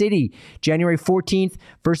Oklahoma City. January 14th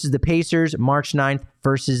versus the Pacers. March 9th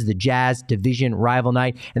versus the Jazz, division rival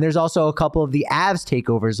night. And there's also a couple of the Avs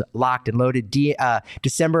takeovers locked and loaded.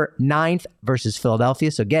 December 9th versus Philadelphia.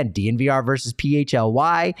 So again, DNVR versus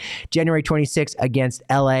PHLY. January 26th against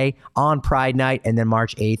LA on Pride Night. And then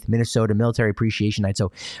March 8th, Minnesota Military Appreciation Night.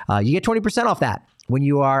 So you get 20% off that when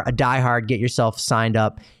you are a diehard. Get yourself signed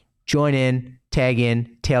up. Join in, tag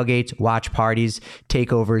in, tailgates, watch parties,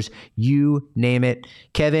 takeovers, you name it.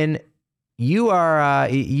 Kevin, you're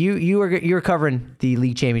covering the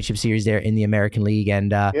league championship series there in the American League,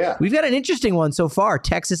 and we've got an interesting one so far.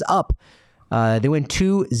 Texas up, they win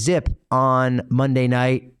 2-0 on Monday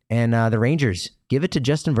night, and the Rangers give it to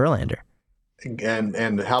Justin Verlander.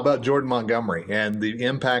 And how about Jordan Montgomery and the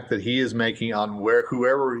impact that he is making on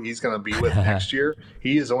whoever he's going to be with next year?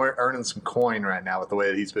 He is earning some coin right now with the way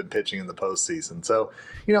that he's been pitching in the postseason. So,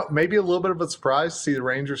 maybe a little bit of a surprise to see the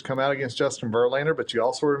Rangers come out against Justin Verlander, but you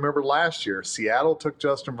also remember last year, Seattle took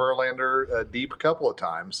Justin Verlander deep a couple of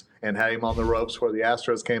times and had him on the ropes where the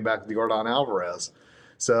Astros came back with Yordan Alvarez.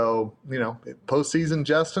 So, postseason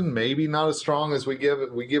Justin, maybe not as strong as we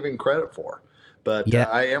give him credit for. But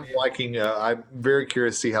I am liking. I'm very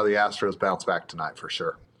curious to see how the Astros bounce back tonight for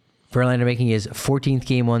sure. Verlander making his 14th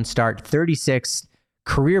Game 1 start, 36th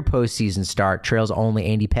career postseason start, trails only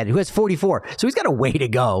Andy Pettitte, who has 44. So he's got a way to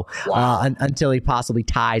go until he possibly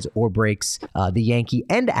ties or breaks the Yankee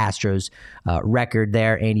and Astros record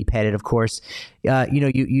there. Andy Pettitte, of course.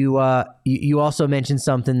 You also mentioned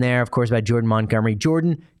something there, of course, about Jordan Montgomery.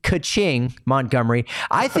 Jordan Ka-ching Montgomery.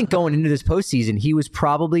 I think going into this postseason, he was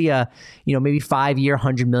probably a maybe 5-year,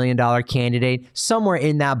 $100 million candidate, somewhere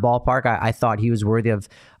in that ballpark. I thought he was worthy of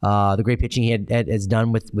the great pitching he has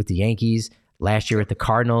done with the Yankees. Last year with the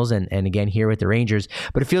Cardinals and again here with the Rangers.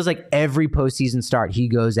 But it feels like every postseason start, he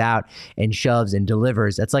goes out and shoves and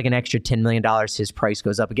delivers. That's like an extra $10 million. His price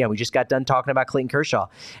goes up. Again, we just got done talking about Clayton Kershaw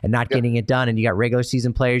and not getting it done. And you got regular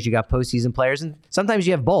season players, you got postseason players, and sometimes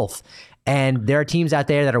you have both. And there are teams out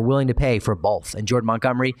there that are willing to pay for both. And Jordan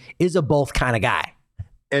Montgomery is a both kind of guy.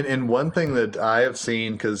 And one thing that I have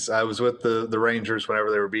seen, because I was with the Rangers whenever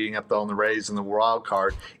they were beating up on the Rays in the wild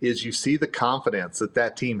card, is you see the confidence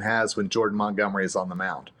that team has when Jordan Montgomery is on the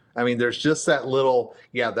mound. I mean, there's just that little,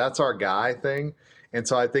 that's our guy thing. And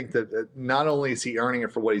so I think that not only is he earning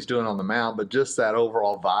it for what he's doing on the mound, but just that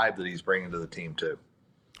overall vibe that he's bringing to the team too.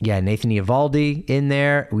 Yeah, Nathan Eovaldi in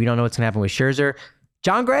there. We don't know what's going to happen with Scherzer.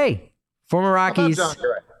 John Gray, former Rockies. How about John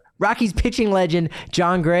Gray? Rockies pitching legend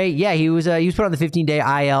John Gray. Yeah, he was put on the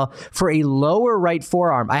 15-day IL for a lower right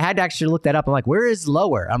forearm. I had to actually look that up. I'm like, where is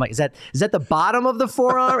lower? I'm like, is that the bottom of the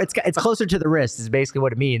forearm? It's closer to the wrist is basically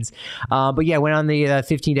what it means. But yeah, went on the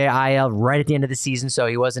 15-day IL right at the end of the season, so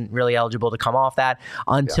he wasn't really eligible to come off that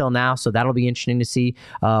until now. So that'll be interesting to see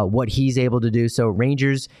what he's able to do. So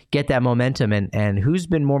Rangers get that momentum, and who's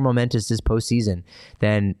been more momentous this postseason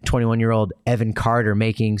than 21-year-old Evan Carter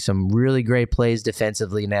making some really great plays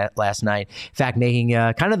defensively last night. In fact, making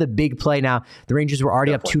kind of the big play. Now, the Rangers were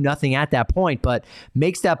already up 2-0 at that point, but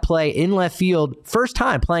makes that play in left field. First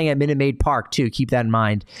time playing at Minute Maid Park, too. Keep that in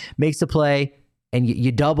mind. Makes the play, and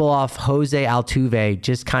you double off Jose Altuve.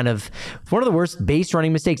 Just kind of one of the worst base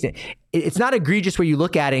running mistakes. It's not egregious where you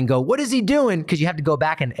look at it and go, what is he doing? Because you have to go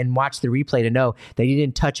back and watch the replay to know that he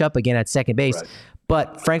didn't touch up again at second base. Right.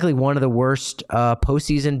 But frankly, one of the worst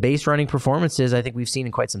postseason base running performances I think we've seen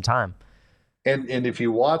in quite some time. And if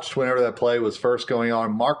you watched whenever that play was first going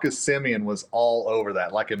on, Marcus Semien was all over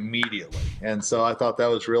that, like immediately. And so I thought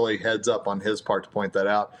that was really heads up on his part to point that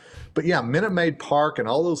out. But yeah, Minute Maid Park and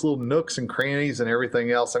all those little nooks and crannies and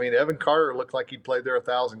everything else. I mean, Evan Carter looked like he'd played there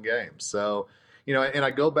 1,000 games. So, and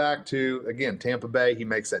I go back to, again, Tampa Bay. He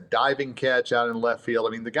makes that diving catch out in left field. I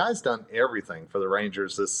mean, the guy's done everything for the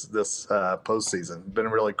Rangers this postseason. Been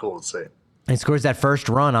really cool to see. And scores that first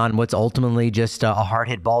run on what's ultimately just a hard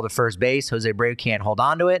hit ball to first base. Jose Abreu can't hold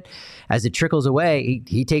on to it. As it trickles away,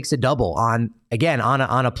 he takes a double on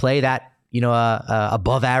a play that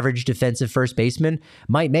above average defensive first baseman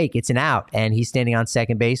might make. It's an out, and he's standing on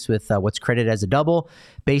second base with what's credited as a double.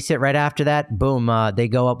 Base hit right after that. Boom. They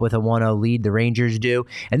go up with a 1-0 lead. The Rangers do.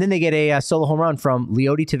 And then they get a solo home run from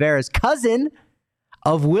Leody Taveras, cousin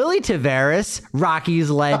of Willie Taveras, Rockies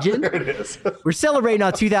legend. There it is. We're celebrating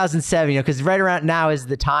on 2007, because right around now is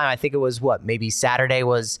the time. I think it was maybe Saturday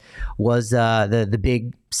was the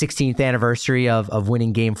big 16th anniversary of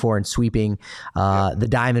winning Game 4 and sweeping the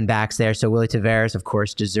Diamondbacks there. So Willie Taveras, of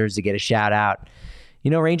course, deserves to get a shout out.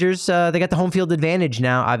 Rangers, they got the home field advantage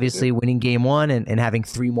now, obviously winning Game 1 and having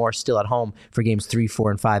 3 more still at home for Games 3, 4,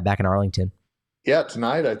 and 5 back in Arlington. Yeah,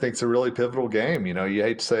 tonight I think it's a really pivotal game. You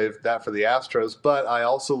hate to say that for the Astros, but I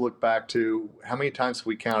also look back to how many times have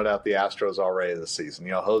we counted out the Astros already this season.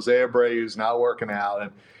 Jose Abreu's not working out,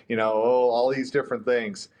 and all these different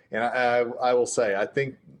things. And I will say, I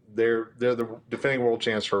think they're the defending world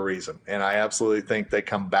champs for a reason, and I absolutely think they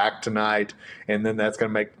come back tonight, and then that's going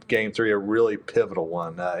to make Game 3 a really pivotal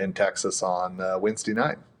one in Texas on Wednesday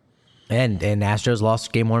night. And Astros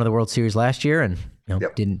lost Game 1 of the World Series last year, and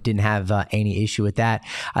didn't have any issue with that.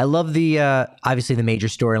 I love the obviously the major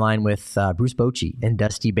storyline with Bruce Bochy and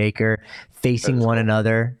Dusty Baker facing one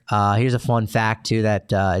another. Here's a fun fact too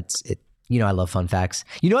that I love fun facts.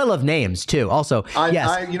 I love names too. Also, yes,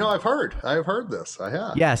 I've heard this. I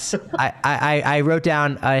have. Yes, I wrote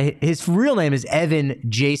down his real name is Evan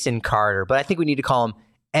Jason Carter, but I think we need to call him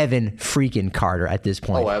Evan freaking Carter at this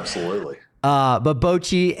point. Oh, absolutely. But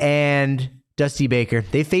Bochy and Dusty Baker,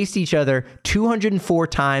 they faced each other 204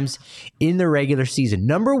 times in the regular season.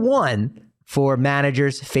 Number 1 for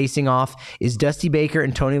managers facing off is Dusty Baker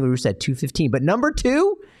and Tony La Russa at 215. But number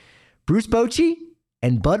 2, Bruce Bochy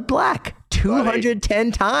and Bud Black,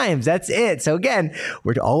 210 times. That's it. So again,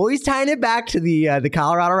 we're always tying it back to the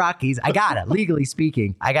Colorado Rockies. Legally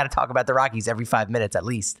speaking, I gotta talk about the Rockies every 5 minutes at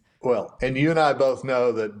least. Well, and you and I both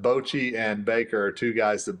know that Bochy and Baker are 2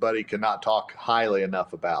 guys that Buddy cannot talk highly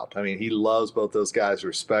enough about. I mean, he loves both those guys,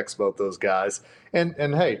 respects both those guys. And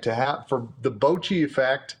hey, for the Bochy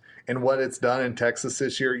effect and what it's done in Texas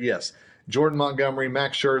this year, yes, Jordan Montgomery,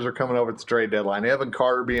 Max Scherzer coming over at the trade deadline, Evan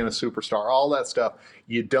Carter being a superstar, all that stuff.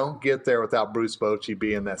 You don't get there without Bruce Bochy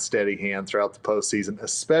being that steady hand throughout the postseason,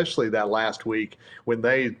 especially that last week when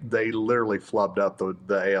they literally flubbed up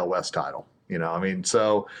the AL West title.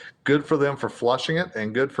 So good for them for flushing it,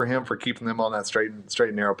 and good for him for keeping them on that straight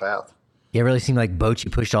and narrow path. Yeah, it really seemed like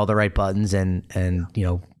Bochy pushed all the right buttons and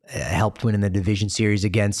helped win in the division series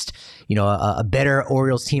against a better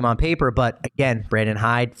Orioles team on paper. But again, Brandon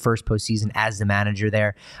Hyde, first postseason as the manager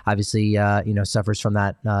there, obviously suffers from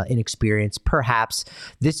that inexperience. Perhaps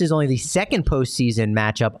this is only the second postseason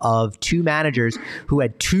matchup of 2 managers who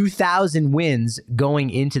had 2,000 wins going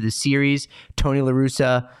into the series. Tony La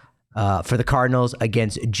Russa for the Cardinals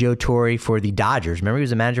against Joe Torre for the Dodgers. Remember, he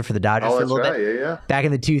was a manager for the Dodgers for a little bit? Yeah. Back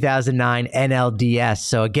in the 2009 NLDS.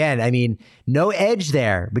 So again, I mean, no edge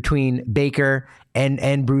there between Baker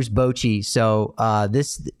and Bruce Bochy. So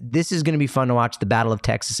this is going to be fun to watch, the Battle of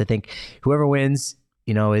Texas. I think whoever wins,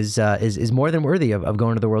 is more than worthy of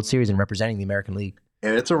going to the World Series and representing the American League.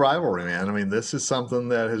 And it's a rivalry, man. I mean, this is something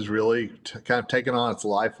that has really kind of taken on its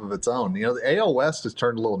life of its own. The AL West has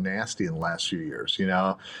turned a little nasty in the last few years,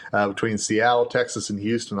 between Seattle, Texas, and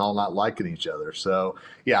Houston all not liking each other. So,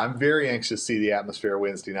 yeah, I'm very anxious to see the atmosphere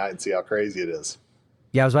Wednesday night and see how crazy it is.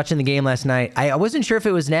 Yeah, I was watching the game last night. I wasn't sure if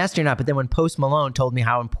it was nasty or not, but then when Post Malone told me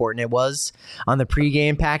how important it was on the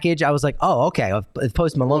pregame package, I was like, oh, okay. If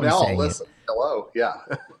Post Malone is saying listen. Hello, yeah.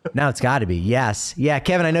 Now it's got to be, yes, yeah.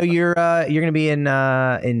 Kevin, I know you're going to be in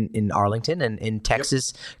Arlington and in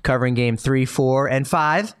Texas, covering Game 3, 4, and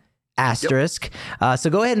 5. Asterisk. Yep. So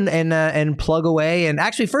go ahead and plug away. And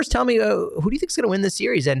actually, first tell me who do you think is going to win this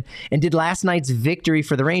series? And did last night's victory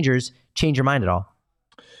for the Rangers change your mind at all?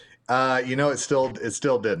 It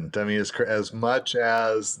still didn't. I mean, as much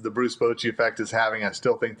as the Bruce Bochy effect is having, I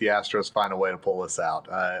still think the Astros find a way to pull this out.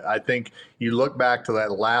 I think you look back to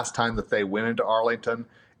that last time that they went into Arlington,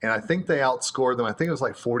 and I think they outscored them. I think it was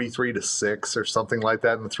like 43-6 or something like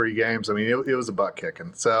that in the 3 games. I mean, it was a butt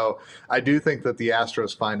kicking. So I do think that the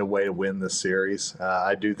Astros find a way to win this series.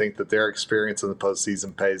 I do think that their experience in the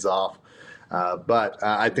postseason pays off. But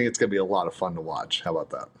I think it's going to be a lot of fun to watch. How about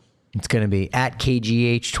that? It's going to be at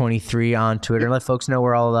KGH23 on Twitter. Let folks know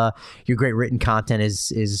where all your great written content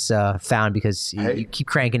is found, because you keep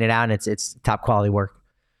cranking it out, and it's top quality work.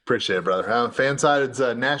 Appreciate it, brother. Fansided's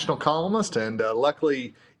a national columnist, and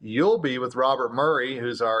luckily you'll be with Robert Murray,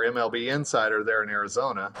 who's our MLB insider there in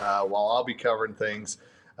Arizona, while I'll be covering things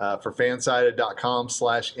for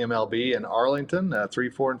fansided.com/MLB in Arlington, 3,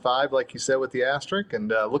 4, and 5, like you said, with the asterisk,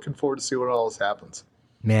 and looking forward to see what all this happens.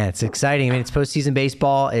 Man, it's exciting. I mean, it's postseason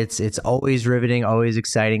baseball. It's always riveting, always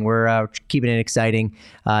exciting. We're keeping it exciting,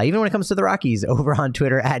 even when it comes to the Rockies. Over on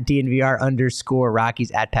Twitter at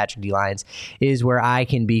DNVR_Rockies, at Patrick D. Lyons is where I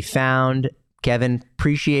can be found. Kevin,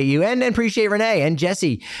 appreciate you, and appreciate Renee and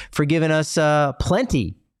Jesse for giving us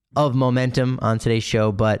plenty of momentum on today's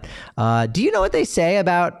show. But do you know what they say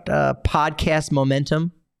about podcast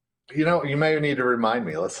momentum? You know, you may need to remind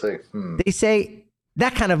me. Let's see. They say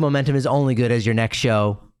that kind of momentum is only good as your next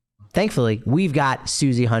show. Thankfully, we've got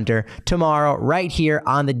Susie Hunter tomorrow right here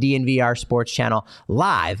on the DNVR Sports Channel,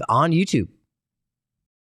 live on YouTube.